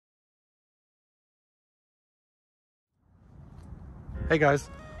Hey guys,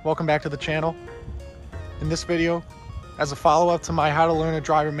 welcome back to the channel. In this video, as a follow-up to my how to learn to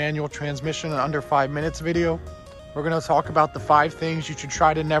drive a manual transmission in under 5 minutes video, we're going to talk about the 5 things you should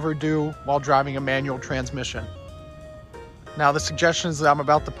try to never do while driving a manual transmission. Now, the suggestions that I'm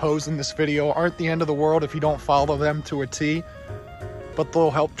about to pose in this video aren't the end of the world if you don't follow them to a T, but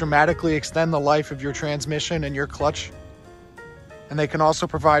they'll help dramatically extend the life of your transmission and your clutch, and they can also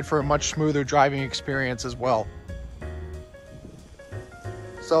provide for a much smoother driving experience as well.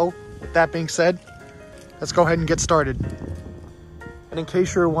 So, with that being said, let's go ahead and get started. And in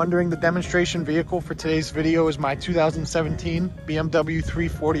case you're wondering, the demonstration vehicle for today's video is my 2017 BMW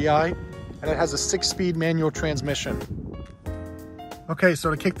 340i, and it has a 6-speed manual transmission. Okay,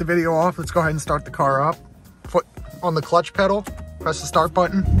 so to kick the video off, let's go ahead and start the car up. Foot on the clutch pedal, press the start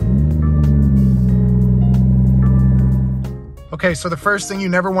button. Okay, so the first thing you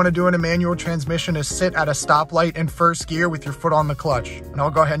never want to do in a manual transmission is sit at a stoplight in first gear with your foot on the clutch. And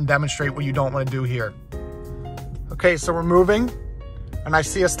I'll go ahead and demonstrate what you don't want to do here. Okay, so we're moving, and I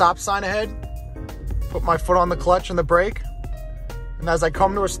see a stop sign ahead. Put my foot on the clutch and the brake. And as I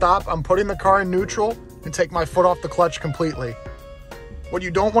come to a stop, I'm putting the car in neutral and take my foot off the clutch completely. What you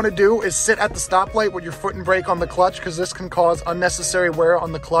don't want to do is sit at the stoplight with your foot and brake on the clutch, because this can cause unnecessary wear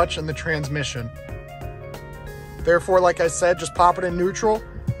on the clutch and the transmission. Therefore, like I said, just pop it in neutral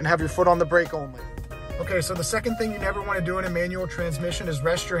and have your foot on the brake only. Okay, so the second thing you never want to do in a manual transmission is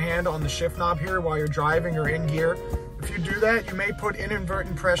rest your hand on the shift knob here while you're driving or in gear. If you do that, you may put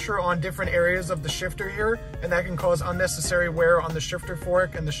inadvertent pressure on different areas of the shifter here, and that can cause unnecessary wear on the shifter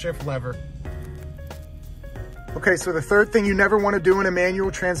fork and the shift lever. Okay, so the third thing you never want to do in a manual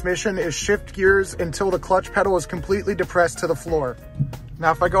transmission is shift gears until the clutch pedal is completely depressed to the floor.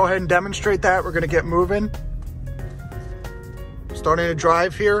 Now, if I go ahead and demonstrate that, we're going to get moving. Starting to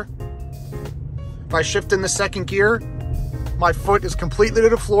drive here. If I shift in the second gear, my foot is completely to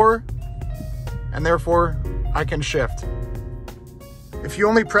the floor, and therefore I can shift. If you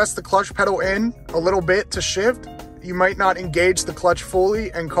only press the clutch pedal in a little bit to shift, you might not engage the clutch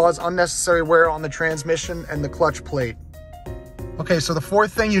fully and cause unnecessary wear on the transmission and the clutch plate. Okay, so the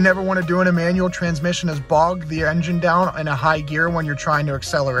fourth thing you never want to do in a manual transmission is bog the engine down in a high gear when you're trying to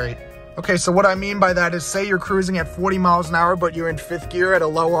accelerate. Okay, so what I mean by that is, say you're cruising at 40 miles an hour, but you're in 5th gear at a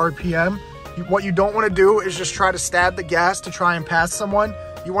low RPM. What you don't want to do is just try to stab the gas to try and pass someone.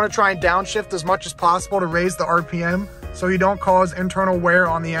 You want to try and downshift as much as possible to raise the RPM so you don't cause internal wear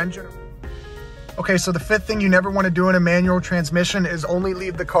on the engine. Okay, so the 5th thing you never want to do in a manual transmission is only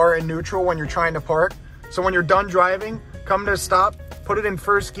leave the car in neutral when you're trying to park. So when you're done driving, come to a stop, put it in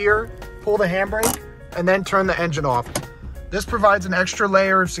first gear, pull the handbrake, and then turn the engine off. This provides an extra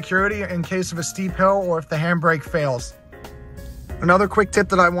layer of security in case of a steep hill or if the handbrake fails. Another quick tip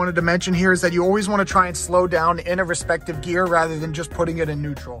that I wanted to mention here is that you always want to try and slow down in a respective gear rather than just putting it in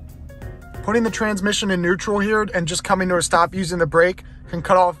neutral. Putting the transmission in neutral here and just coming to a stop using the brake can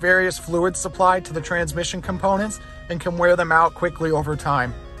cut off various fluid supply to the transmission components and can wear them out quickly over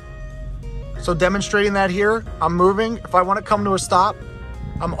time. So demonstrating that here, I'm moving. If I want to come to a stop,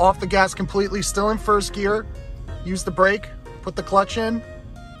 I'm off the gas completely, still in first gear, use the brake, put the clutch in,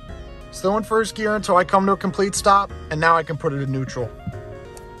 still in first gear until I come to a complete stop, and now I can put it in neutral.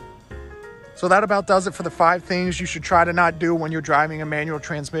 So that about does it for the 5 things you should try to not do when you're driving a manual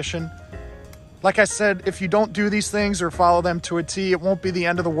transmission. Like I said, if you don't do these things or follow them to a T, it won't be the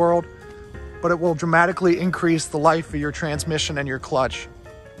end of the world, but it will dramatically increase the life of your transmission and your clutch.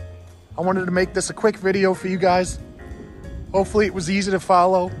 I wanted to make this a quick video for you guys. Hopefully it was easy to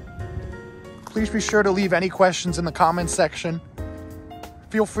follow. Please be sure to leave any questions in the comments section.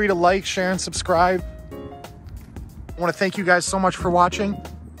 Feel free to like, share, and subscribe. I want to thank you guys so much for watching,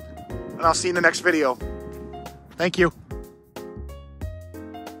 and I'll see you in the next video. Thank you.